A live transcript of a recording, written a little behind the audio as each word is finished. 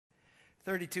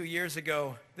32 years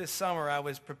ago, this summer, I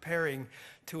was preparing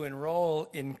to enroll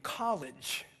in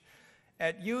college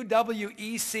at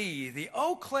UWEC, the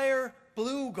Eau Claire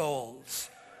Blue Golds.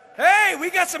 Hey,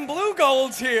 we got some Blue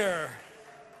Golds here.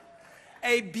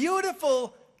 A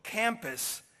beautiful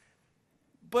campus,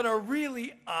 but a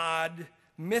really odd,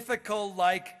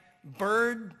 mythical-like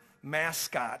bird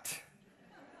mascot.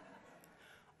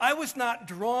 I was not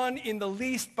drawn in the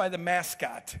least by the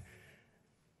mascot.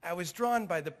 I was drawn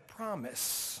by the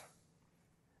promise,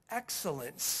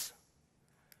 excellence,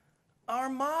 our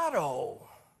motto,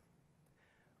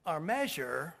 our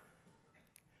measure,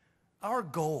 our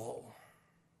goal.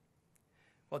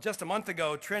 Well, just a month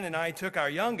ago, Trin and I took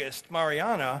our youngest,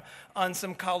 Mariana, on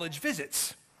some college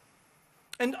visits.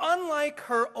 And unlike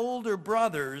her older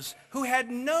brothers, who had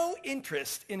no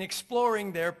interest in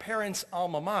exploring their parents'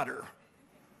 alma mater,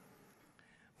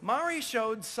 Mari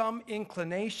showed some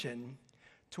inclination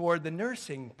toward the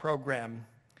nursing program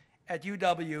at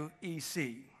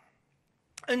UWEC.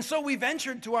 And so we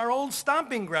ventured to our old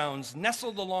stomping grounds,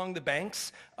 nestled along the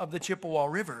banks of the Chippewa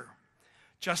River,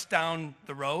 just down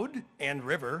the road and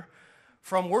river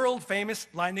from world-famous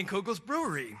Leinenkugel's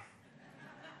Brewery.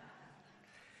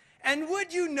 And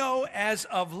would you know, as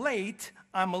of late,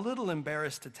 I'm a little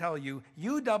embarrassed to tell you,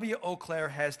 UW-Eau Claire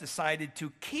has decided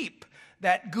to keep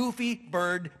that goofy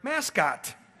bird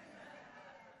mascot.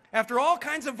 After all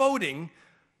kinds of voting,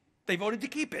 they voted to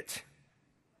keep it.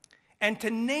 And to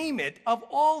name it, of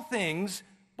all things,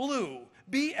 Blue,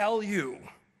 B-L-U.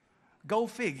 Go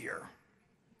figure.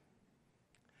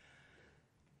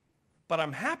 But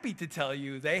I'm happy to tell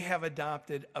you they have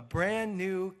adopted a brand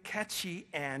new, catchy,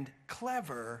 and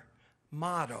clever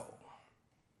motto.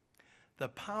 The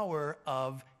power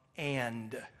of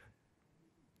and.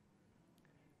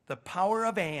 The power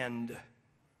of and.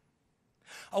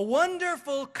 A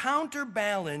wonderful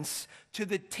counterbalance to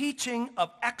the teaching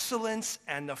of excellence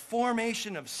and the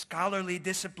formation of scholarly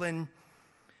discipline.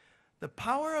 The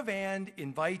power of and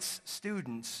invites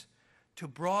students to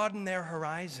broaden their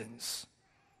horizons,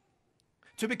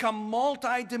 to become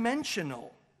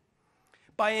multidimensional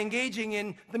by engaging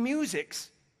in the musics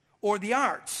or the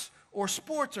arts or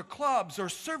sports or clubs or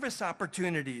service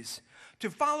opportunities, to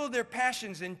follow their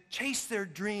passions and chase their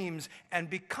dreams and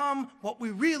become what we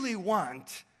really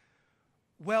want,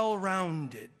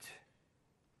 well-rounded.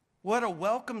 What a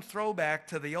welcome throwback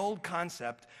to the old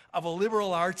concept of a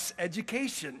liberal arts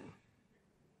education.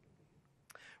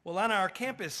 Well, on our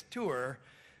campus tour,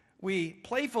 we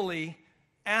playfully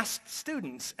asked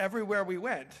students everywhere we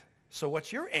went, so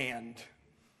what's your and?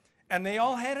 And they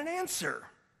all had an answer.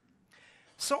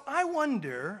 So I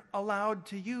wonder aloud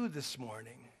to you this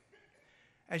morning,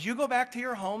 as you go back to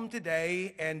your home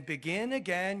today and begin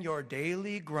again your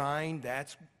daily grind,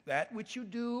 that's that which you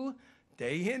do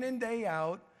day in and day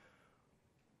out,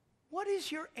 what is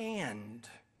your and?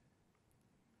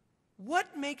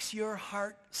 What makes your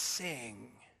heart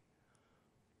sing?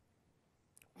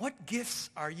 What gifts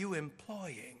are you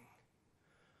employing?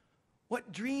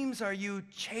 What dreams are you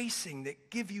chasing that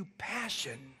give you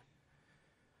passion?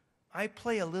 I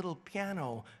play a little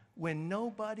piano when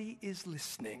nobody is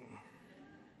listening.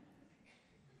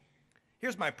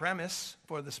 Here's my premise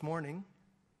for this morning.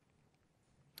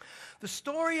 The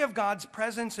story of God's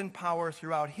presence and power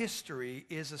throughout history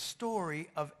is a story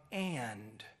of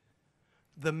and,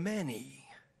 the many.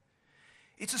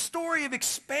 It's a story of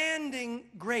expanding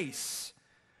grace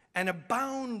and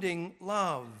abounding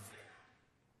love.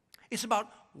 It's about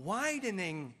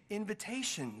widening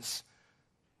invitations,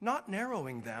 not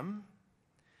narrowing them.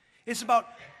 It's about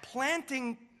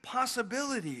planting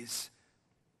possibilities,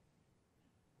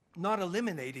 not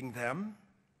eliminating them.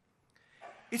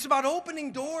 It's about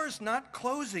opening doors, not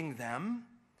closing them.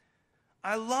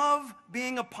 I love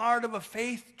being a part of a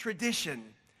faith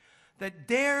tradition that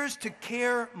dares to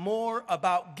care more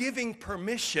about giving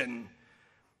permission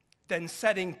than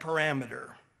setting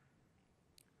parameter.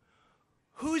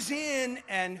 Who's in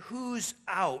and who's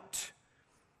out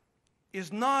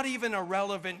is not even a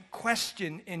relevant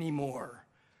question anymore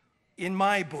in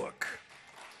my book.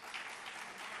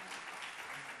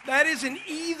 That is an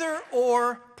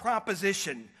either-or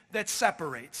proposition that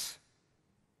separates,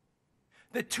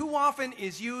 that too often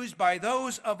is used by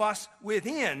those of us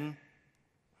within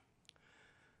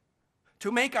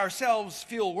to make ourselves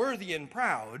feel worthy and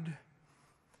proud,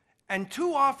 and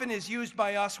too often is used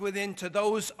by us within to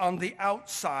those on the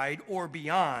outside or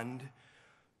beyond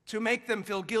to make them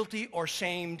feel guilty or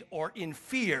shamed or in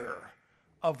fear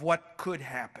of what could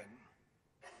happen.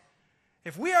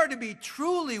 If we are to be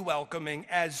truly welcoming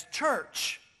as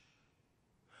church,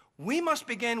 we must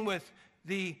begin with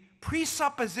the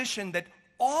presupposition that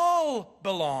all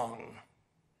belong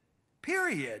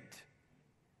period.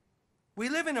 We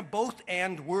live in a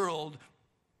both-and world,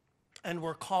 and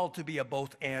we're called to be a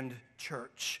both-and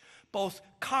church. Both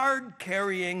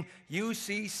card-carrying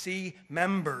UCC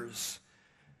members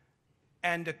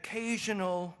and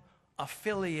occasional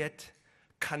affiliate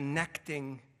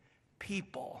connecting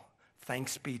people.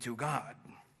 Thanks be to God.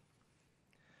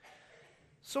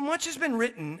 So much has been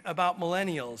written about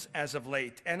millennials as of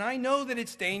late, and I know that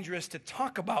it's dangerous to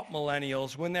talk about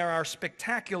millennials when there are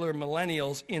spectacular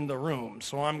millennials in the room,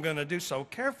 so I'm going to do so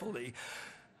carefully.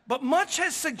 But much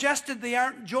has suggested they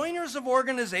aren't joiners of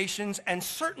organizations and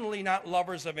certainly not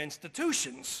lovers of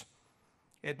institutions.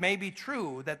 It may be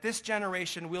true that this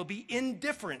generation will be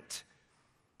indifferent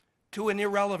to an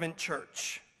irrelevant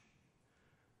church,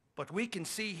 but we can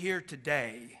see here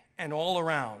today and all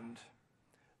around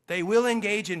they will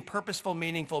engage in purposeful,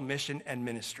 meaningful mission and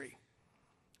ministry.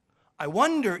 I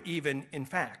wonder even, in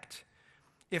fact,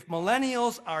 if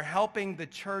millennials are helping the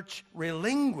church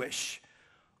relinquish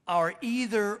our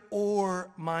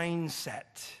either-or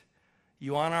mindset.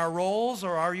 You on our rolls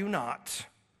or are you not?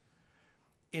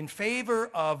 In favor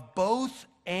of both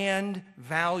and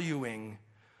valuing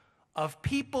of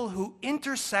people who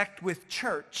intersect with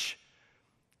church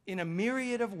in a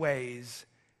myriad of ways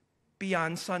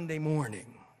beyond Sunday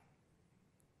morning.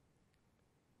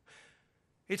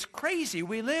 It's crazy.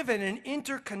 We live in an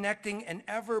interconnecting and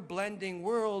ever-blending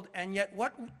world, and yet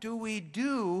what do we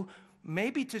do,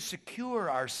 maybe to secure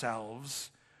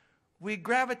ourselves? We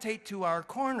gravitate to our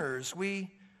corners.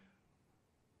 We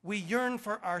yearn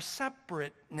for our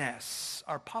separateness,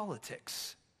 our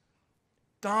politics,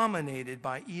 dominated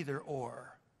by either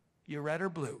or. You red or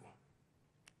blue.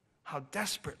 How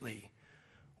desperately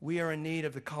we are in need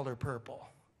of the color purple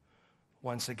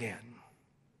once again.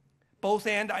 Both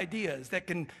and ideas that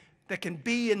can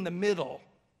be in the middle,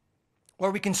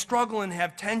 where we can struggle and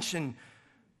have tension,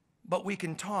 but we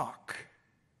can talk.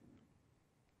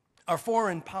 Our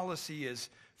foreign policy is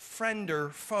friend or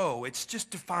foe. It's just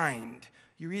defined.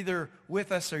 You're either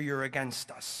with us or you're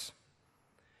against us.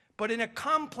 But in a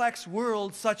complex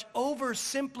world, such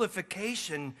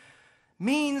oversimplification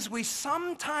means we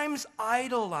sometimes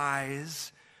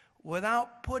idolize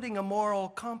without putting a moral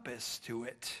compass to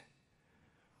it.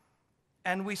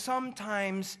 And we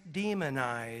sometimes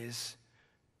demonize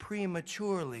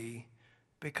prematurely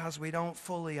because we don't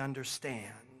fully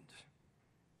understand.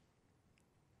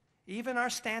 Even our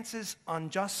stances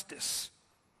on justice,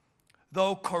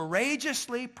 though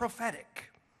courageously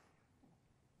prophetic,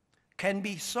 can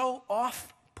be so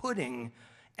off-putting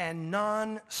and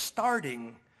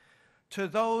non-starting to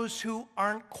those who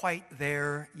aren't quite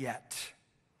there yet,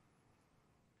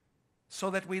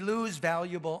 so that we lose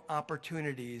valuable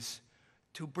opportunities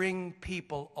to bring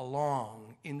people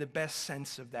along in the best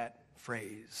sense of that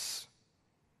phrase.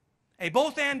 A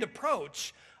both-and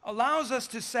approach allows us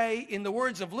to say, in the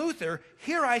words of Luther,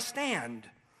 here I stand,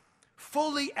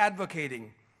 fully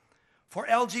advocating for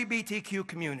LGBTQ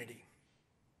community.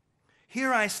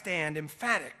 Here I stand,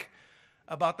 emphatic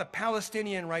about the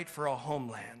Palestinian right for a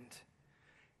homeland.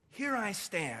 Here I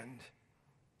stand,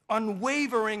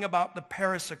 unwavering about the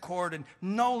Paris Accord, and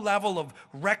no level of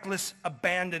reckless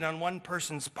abandon on one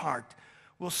person's part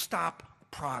will stop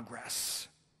progress.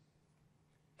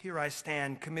 Here I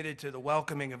stand, committed to the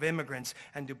welcoming of immigrants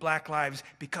and to black lives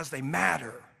because they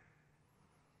matter.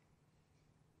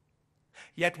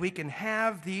 Yet we can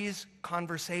have these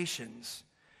conversations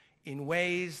in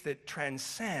ways that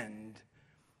transcend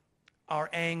our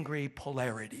angry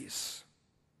polarities.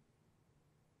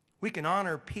 We can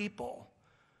honor people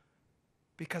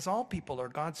because all people are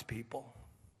God's people.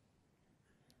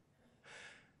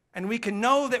 And we can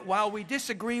know that while we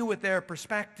disagree with their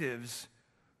perspectives,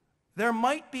 there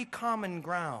might be common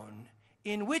ground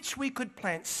in which we could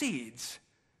plant seeds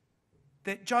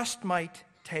that just might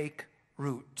take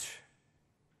root.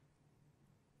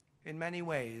 In many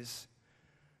ways,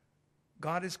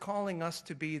 God is calling us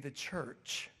to be the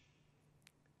church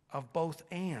of both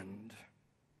and,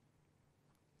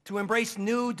 to embrace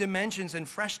new dimensions and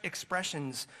fresh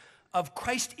expressions of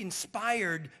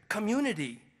Christ-inspired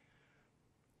community,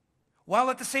 while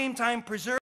at the same time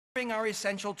preserving our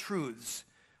essential truths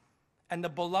and the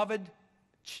beloved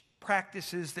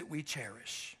practices that we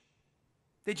cherish.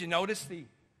 Did you notice the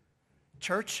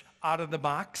church out of the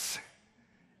box?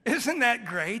 Isn't that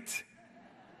great?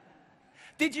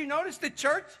 Did you notice the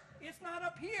church? It's not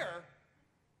up here.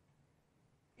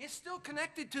 It's still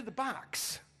connected to the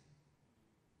box.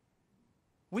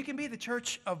 We can be the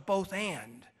church of both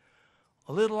and,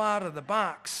 a little out of the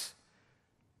box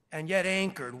and yet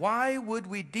anchored. Why would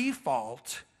we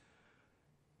default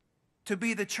to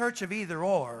be the church of either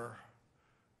or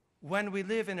when we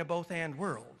live in a both-and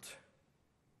world.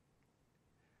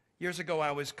 Years ago,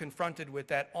 I was confronted with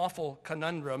that awful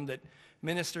conundrum that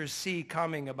ministers see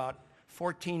coming about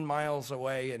 14 miles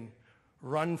away and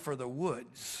run for the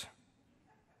woods.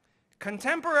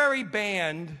 Contemporary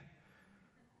band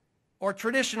or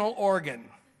traditional organ?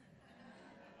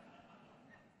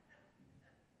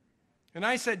 And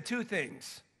I said two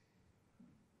things.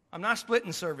 I'm not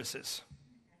splitting services.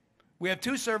 We have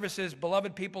two services,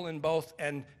 beloved people in both,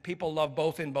 and people love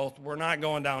both in both. We're not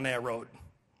going down that road.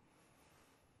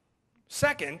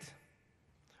 Second,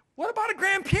 what about a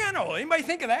grand piano? Anybody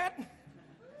think of that?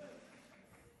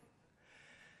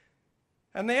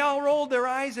 And they all rolled their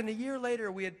eyes, and a year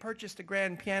later we had purchased a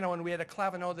grand piano, and we had a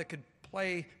clavinova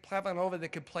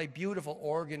that could play beautiful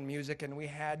organ music, and we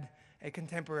had a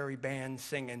contemporary band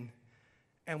singing.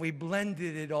 And we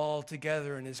blended it all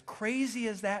together, and as crazy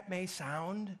as that may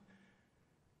sound,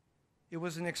 it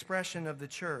was an expression of the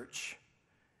church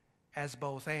as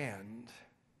both and.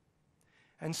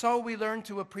 And so we learned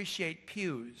to appreciate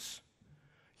pews.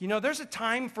 You know, there's a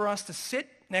time for us to sit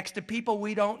next to people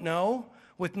we don't know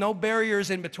with no barriers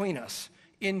in between us,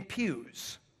 in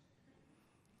pews.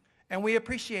 And we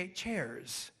appreciate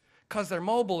chairs because they're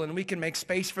mobile and we can make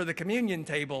space for the communion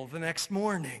table the next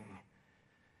morning.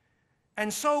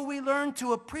 And so we learn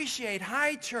to appreciate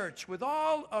high church with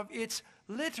all of its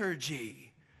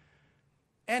liturgy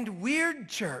and weird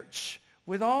church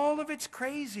with all of its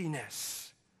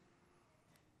craziness.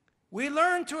 We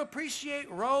learn to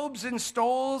appreciate robes and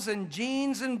stoles and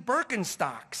jeans and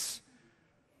Birkenstocks.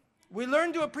 We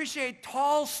learn to appreciate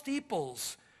tall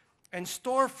steeples and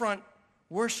storefront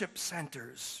worship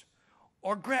centers,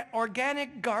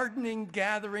 organic gardening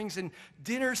gatherings and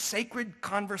dinner sacred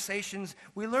conversations.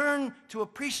 We learn to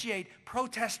appreciate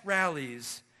protest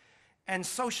rallies and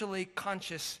socially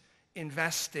conscious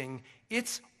investing.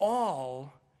 It's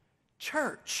all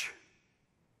church.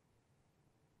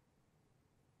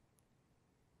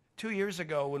 2 years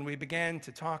ago, when we began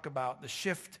to talk about the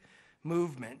shift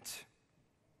movement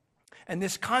and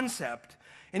this concept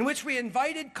in which we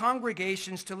invited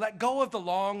congregations to let go of the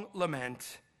long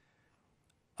lament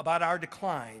about our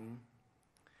decline,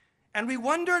 and we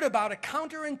wondered about a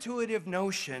counterintuitive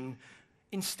notion,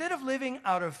 instead of living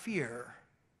out of fear,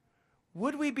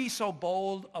 would we be so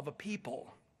bold of a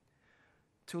people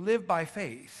to live by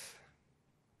faith?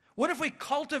 What if we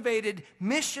cultivated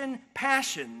mission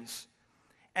passions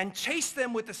and chase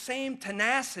them with the same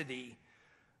tenacity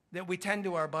that we tend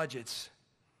to our budgets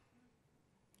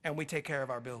and we take care of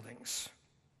our buildings?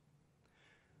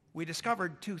 We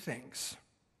discovered two things.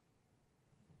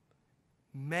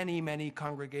 Many, many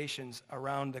congregations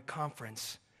around the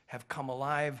conference have come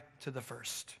alive to the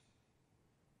first.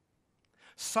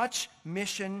 Such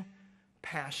mission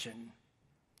passion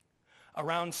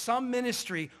around some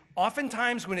ministry,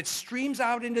 oftentimes when it streams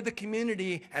out into the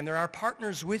community and there are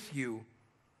partners with you,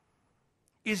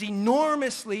 is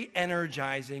enormously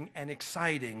energizing and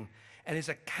exciting and is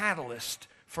a catalyst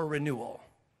for renewal.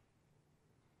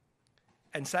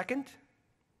 And second,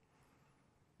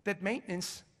 that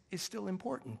maintenance is still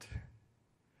important.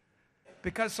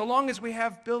 Because so long as we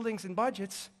have buildings and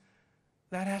budgets,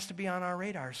 that has to be on our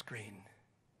radar screen.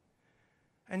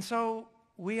 And so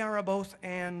we are a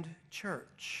both-and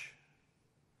church.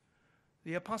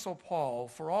 The Apostle Paul,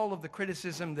 for all of the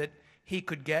criticism that he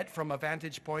could get from a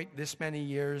vantage point this many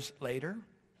years later,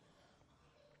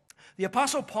 the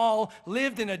Apostle Paul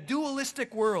lived in a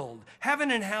dualistic world,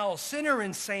 heaven and hell, sinner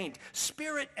and saint,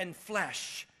 spirit and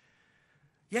flesh.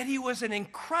 Yet he was an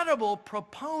incredible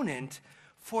proponent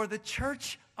for the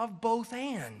church of both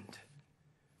and.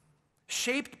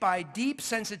 Shaped by deep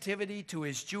sensitivity to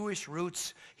his Jewish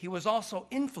roots, he was also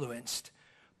influenced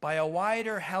by a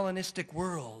wider Hellenistic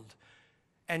world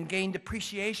and gained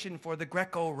appreciation for the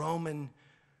Greco-Roman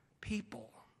people.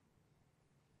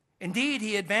 Indeed,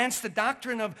 he advanced the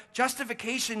doctrine of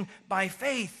justification by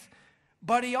faith,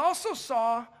 but he also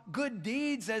saw good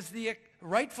deeds as the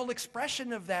rightful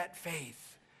expression of that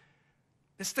faith.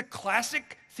 It's the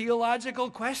classic theological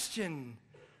question,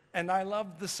 and I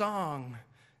love the song,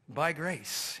 By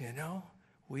Grace, you know.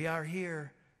 We are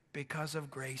here because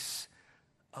of grace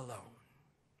alone.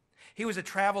 He was a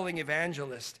traveling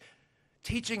evangelist,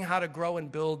 teaching how to grow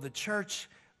and build the church,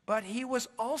 but he was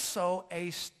also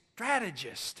a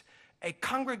strategist, a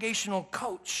congregational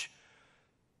coach,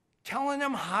 telling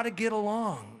them how to get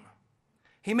along.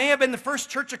 He may have been the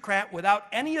first churchocrat without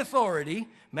any authority.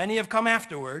 Many have come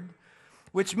afterward,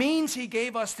 which means he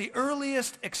gave us the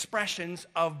earliest expressions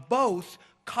of both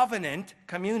covenant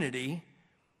community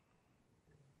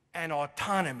and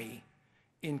autonomy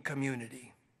in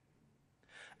community.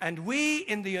 And we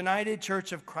in the United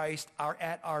Church of Christ are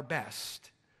at our best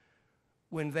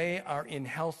when they are in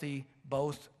healthy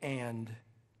both and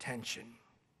tension.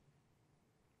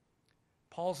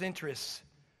 Paul's interest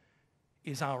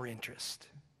is our interest.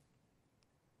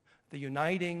 The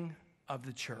uniting of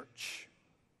the church.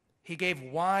 He gave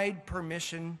wide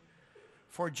permission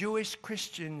for Jewish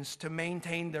Christians to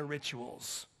maintain their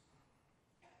rituals,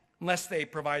 unless they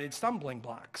provided stumbling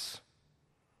blocks.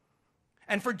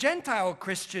 And for Gentile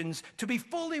Christians to be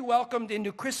fully welcomed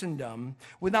into Christendom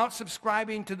without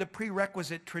subscribing to the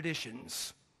prerequisite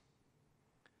traditions.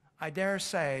 I dare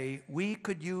say we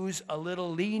could use a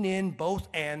little lean-in,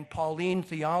 both-and Pauline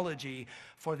theology,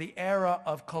 for the era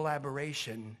of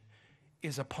collaboration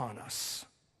is upon us.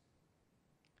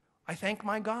 I thank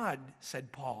my God,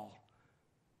 said Paul,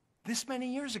 this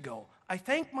many years ago. I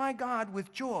thank my God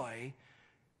with joy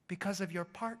because of your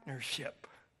partnership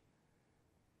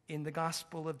in the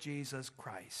gospel of Jesus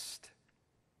Christ.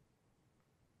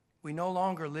 We no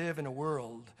longer live in a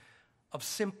world of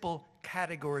simple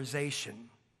categorization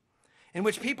in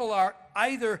which people are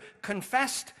either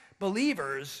confessed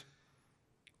believers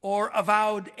or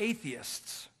avowed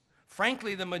atheists.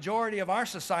 Frankly, the majority of our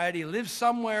society lives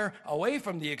somewhere away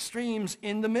from the extremes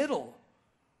in the middle.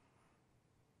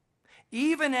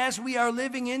 Even as we are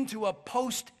living into a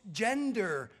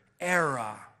post-gender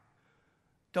era,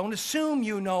 don't assume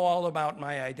you know all about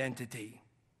my identity.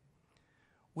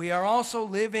 We are also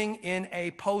living in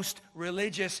a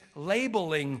post-religious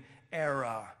labeling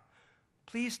era.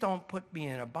 Please don't put me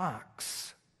in a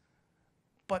box,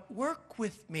 but work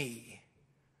with me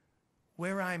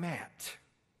where I'm at.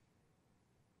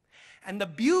 And the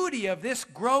beauty of this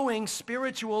growing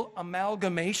spiritual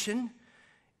amalgamation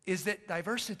is that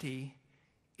diversity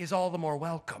is all the more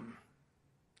welcome.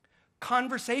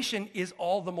 Conversation is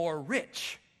all the more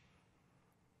rich.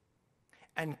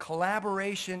 And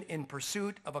collaboration in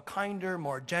pursuit of a kinder,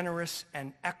 more generous,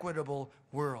 and equitable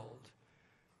world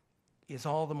is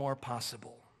all the more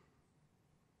possible.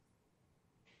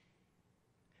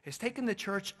 It's taken the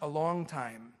church a long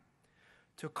time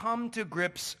to come to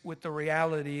grips with the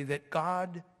reality that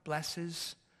God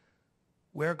blesses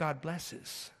where God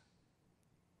blesses.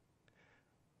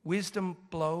 Wisdom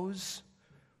blows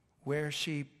where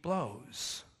she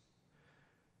blows.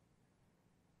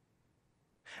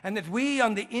 And that we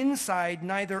on the inside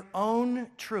neither own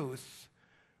truth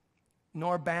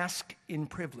nor bask in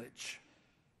privilege.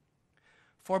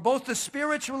 For both the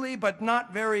spiritually but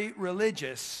not very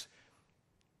religious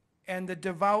and the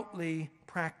devoutly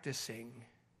practicing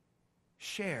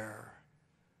share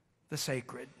the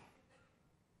sacred.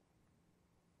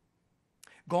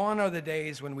 Gone are the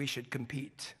days when we should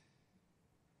compete.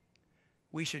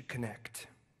 We should connect.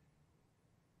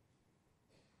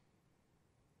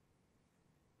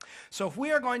 So if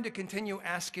we are going to continue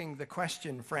asking the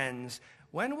question, friends,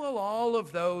 when will all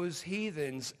of those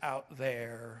heathens out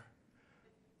there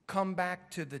come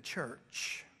back to the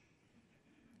church?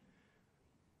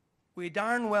 We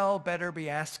darn well better be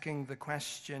asking the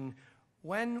question,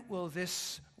 when will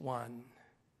this one,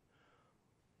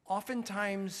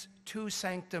 oftentimes too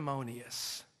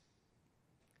sanctimonious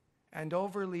and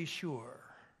overly sure,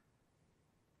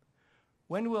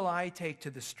 when will I take to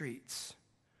the streets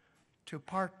to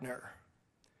partner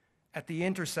at the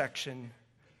intersection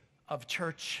of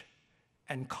church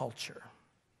and culture?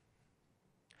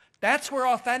 That's where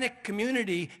authentic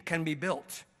community can be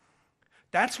built.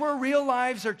 That's where real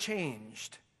lives are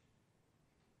changed.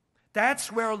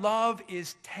 That's where love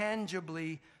is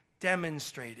tangibly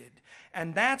demonstrated.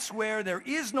 And that's where there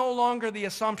is no longer the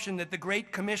assumption that the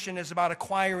Great Commission is about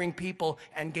acquiring people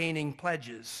and gaining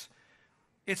pledges.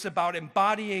 It's about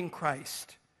embodying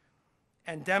Christ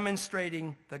and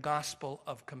demonstrating the gospel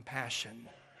of compassion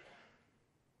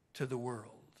to the world.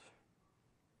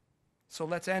 So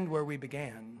let's end where we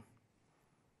began,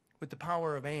 with the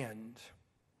power of and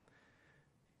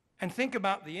think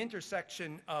about the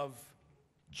intersection of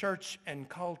church and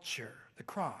culture, the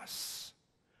cross,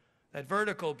 that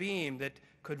vertical beam that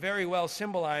could very well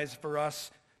symbolize for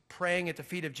us praying at the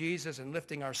feet of Jesus and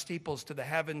lifting our steeples to the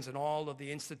heavens and all of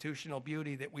the institutional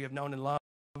beauty that we have known and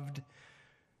loved,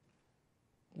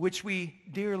 which we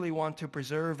dearly want to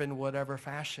preserve in whatever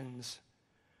fashions.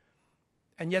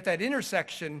 And yet that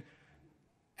intersection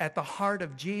at the heart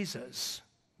of Jesus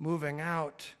moving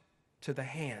out to the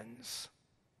hands.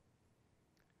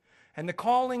 And the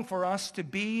calling for us to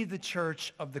be the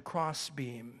church of the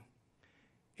crossbeam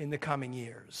in the coming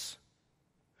years.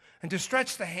 And to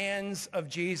stretch the hands of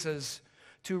Jesus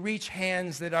to reach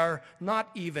hands that are not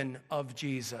even of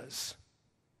Jesus,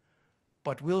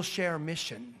 but will share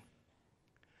mission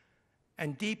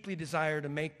and deeply desire to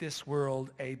make this world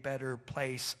a better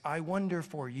place. I wonder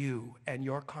for you and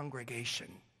your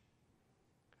congregation,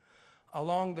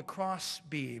 along the cross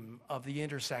beam of the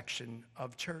intersection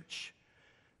of church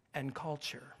and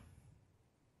culture,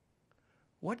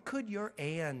 what could your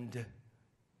 "and"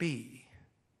 be?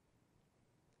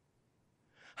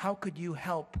 How could you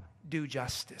help do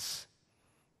justice,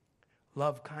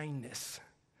 love kindness,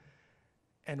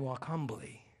 and walk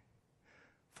humbly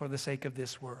for the sake of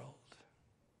this world?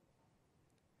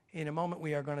 In a moment,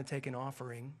 we are going to take an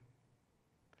offering.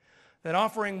 That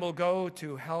offering will go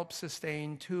to help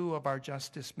sustain 2 of our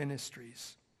justice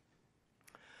ministries.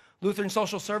 Lutheran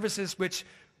Social Services, which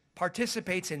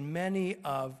participates in many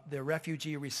of the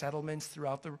refugee resettlements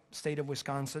throughout the state of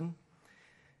Wisconsin,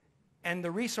 and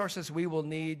the resources we will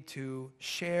need to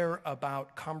share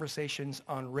about conversations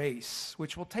on race,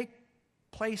 which will take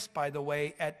place, by the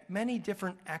way, at many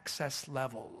different access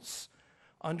levels,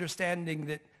 understanding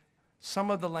that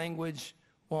some of the language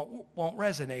won't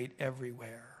resonate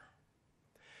everywhere.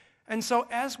 And so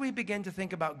as we begin to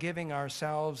think about giving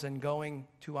ourselves and going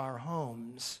to our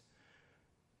homes,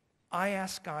 I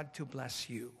ask God to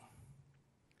bless you,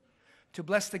 to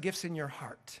bless the gifts in your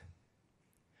heart,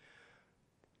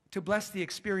 to bless the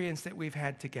experience that we've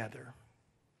had together,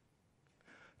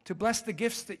 to bless the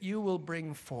gifts that you will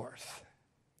bring forth,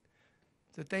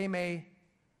 that they may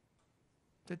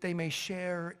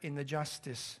share in the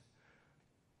justice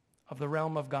of the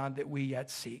realm of God that we yet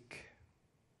seek.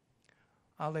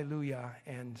 Alleluia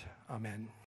and amen.